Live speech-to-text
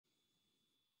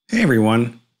Hey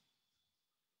everyone.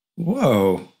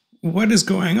 Whoa, what is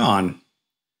going on?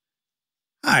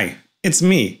 Hi, it's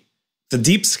me, the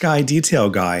Deep Sky Detail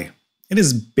Guy. It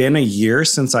has been a year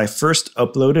since I first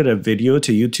uploaded a video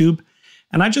to YouTube,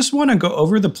 and I just want to go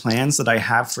over the plans that I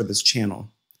have for this channel.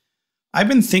 I've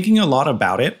been thinking a lot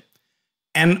about it,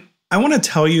 and I want to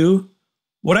tell you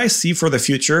what I see for the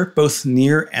future, both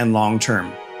near and long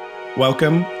term.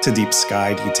 Welcome to Deep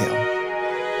Sky Detail.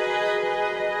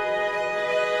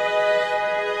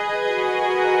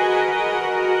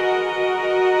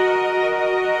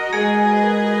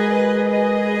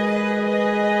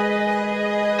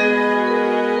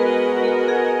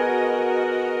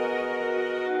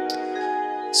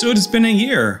 So it's been a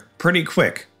year, pretty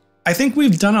quick. I think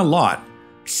we've done a lot.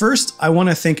 First, I want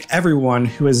to thank everyone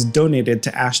who has donated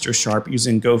to AstroSharp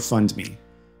using GoFundMe.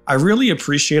 I really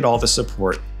appreciate all the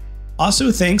support.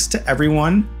 Also, thanks to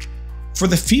everyone for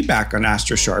the feedback on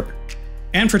AstroSharp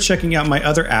and for checking out my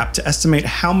other app to estimate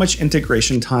how much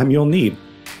integration time you'll need.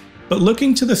 But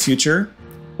looking to the future,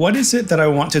 what is it that I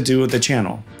want to do with the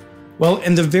channel? Well,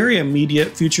 in the very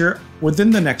immediate future,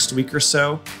 within the next week or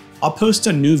so, I'll post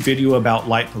a new video about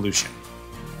light pollution.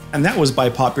 And that was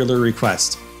by popular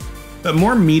request. But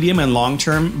more medium and long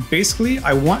term, basically,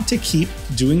 I want to keep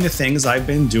doing the things I've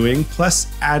been doing,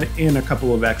 plus add in a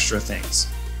couple of extra things.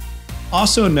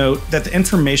 Also note that the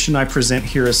information I present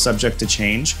here is subject to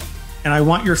change, and I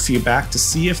want your feedback to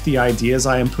see if the ideas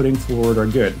I am putting forward are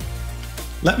good.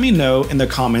 Let me know in the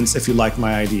comments if you like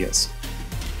my ideas.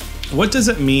 What does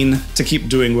it mean to keep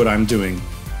doing what I'm doing?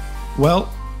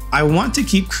 Well, I want to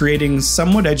keep creating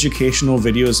somewhat educational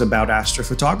videos about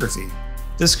astrophotography.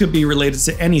 This could be related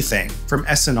to anything, from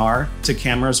SNR to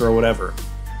cameras or whatever.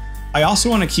 I also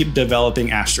want to keep developing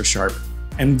AstroSharp,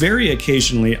 and very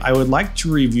occasionally I would like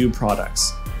to review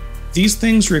products. These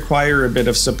things require a bit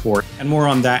of support, and more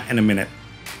on that in a minute.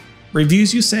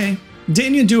 Reviews, you say?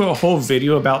 Didn't you do a whole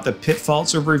video about the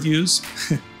pitfalls of reviews?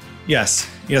 Yes,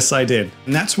 I did.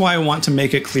 And that's why I want to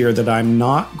make it clear that I'm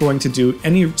not going to do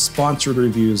any sponsored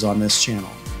reviews on this channel.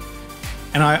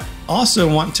 And I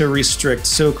also want to restrict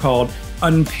so-called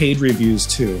unpaid reviews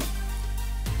too.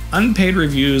 Unpaid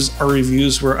reviews are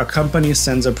reviews where a company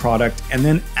sends a product and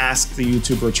then asks the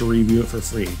YouTuber to review it for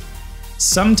free.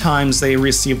 Sometimes they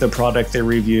receive the product they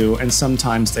review and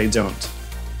sometimes they don't.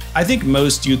 I think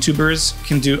most YouTubers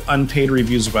can do unpaid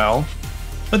reviews well,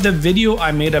 but the video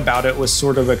I made about it was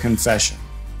sort of a confession.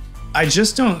 I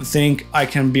just don't think I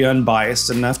can be unbiased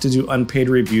enough to do unpaid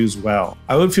reviews well.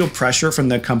 I would feel pressure from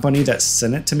the company that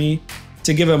sent it to me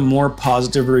to give a more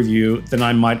positive review than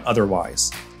I might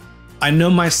otherwise. I know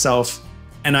myself,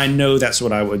 and I know that's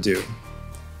what I would do.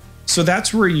 So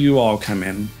that's where you all come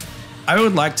in. I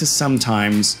would like to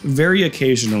sometimes, very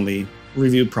occasionally,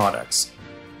 review products,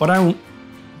 but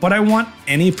I want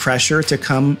any pressure to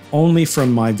come only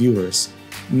from my viewers,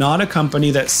 not a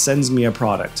company that sends me a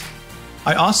product.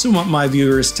 I also want my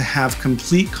viewers to have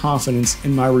complete confidence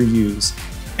in my reviews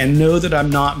and know that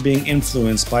I'm not being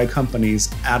influenced by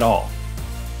companies at all.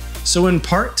 So in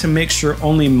part to make sure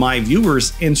only my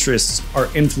viewers' interests are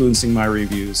influencing my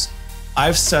reviews,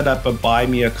 I've set up a Buy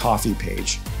Me a Coffee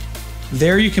page.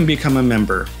 There you can become a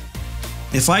member.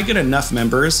 If I get enough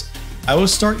members, I will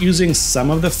start using some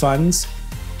of the funds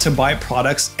to buy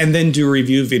products and then do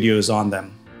review videos on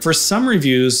them. For some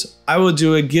reviews, I will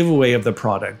do a giveaway of the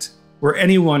product, where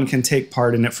anyone can take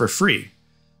part in it for free.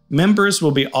 Members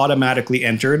will be automatically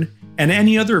entered, and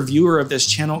any other viewer of this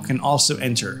channel can also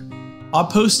enter. I'll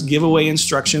post giveaway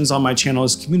instructions on my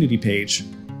channel's community page.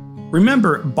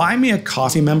 Remember, Buy Me a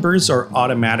Coffee members are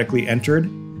automatically entered.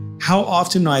 How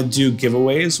often I do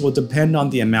giveaways will depend on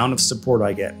the amount of support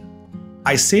I get.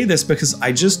 I say this because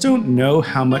I just don't know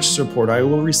how much support I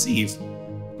will receive.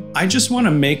 I just want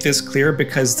to make this clear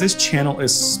because this channel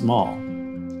is small.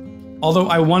 Although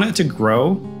I want it to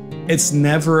grow, it's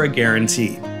never a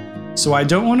guarantee. So I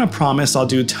don't want to promise I'll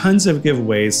do tons of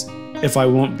giveaways if I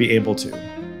won't be able to.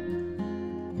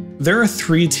 There are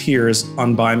 3 tiers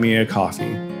on Buy Me a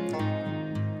Coffee: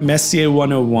 Messier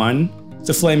 101,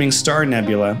 the Flaming Star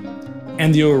Nebula,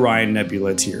 and the Orion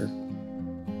Nebula tier.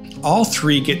 All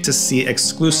 3 get to see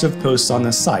exclusive posts on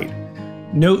the site.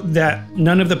 Note that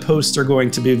none of the posts are going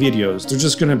to be videos, they're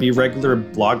just going to be regular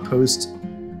blog posts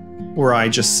where I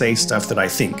just say stuff that I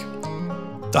think.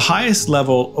 The highest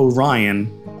level,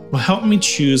 Orion, will help me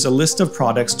choose a list of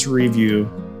products to review,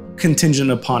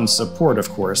 contingent upon support of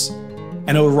course,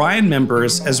 and Orion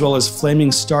members as well as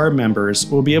Flaming Star members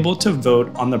will be able to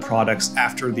vote on the products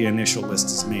after the initial list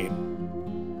is made.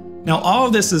 Now all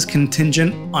of this is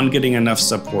contingent on getting enough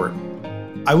support.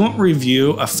 I won't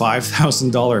review a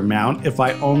 $5,000 mount if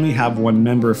I only have 1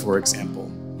 member, for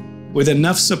example. With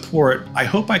enough support, I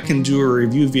hope I can do a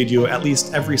review video at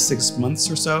least every 6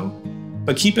 months or so,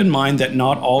 but keep in mind that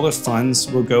not all the funds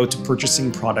will go to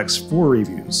purchasing products for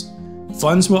reviews.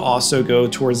 Funds will also go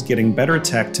towards getting better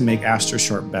tech to make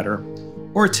AstroSharp better,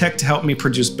 or tech to help me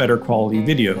produce better quality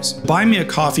videos. Buy Me a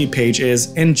Coffee page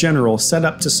is, in general, set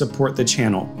up to support the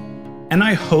channel, and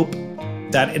I hope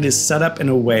that it is set up in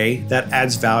a way that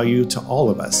adds value to all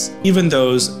of us, even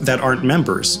those that aren't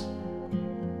members.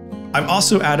 I've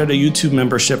also added a YouTube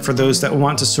membership for those that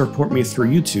want to support me through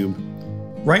YouTube.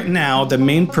 Right now, the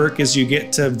main perk is you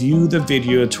get to view the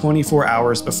video 24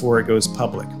 hours before it goes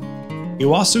public.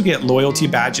 You also get loyalty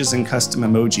badges and custom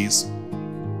emojis.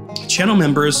 Channel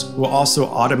members will also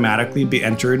automatically be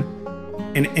entered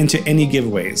into any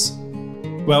giveaways.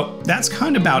 Well, that's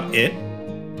kind of about it.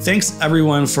 Thanks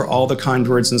everyone for all the kind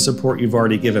words and support you've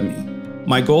already given me.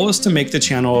 My goal is to make the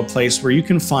channel a place where you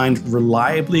can find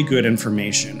reliably good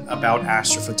information about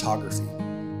astrophotography.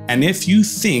 And if you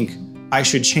think I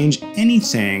should change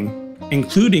anything,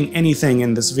 including anything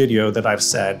in this video that I've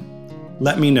said,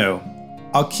 let me know.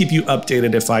 I'll keep you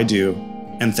updated if I do,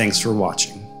 and thanks for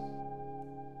watching.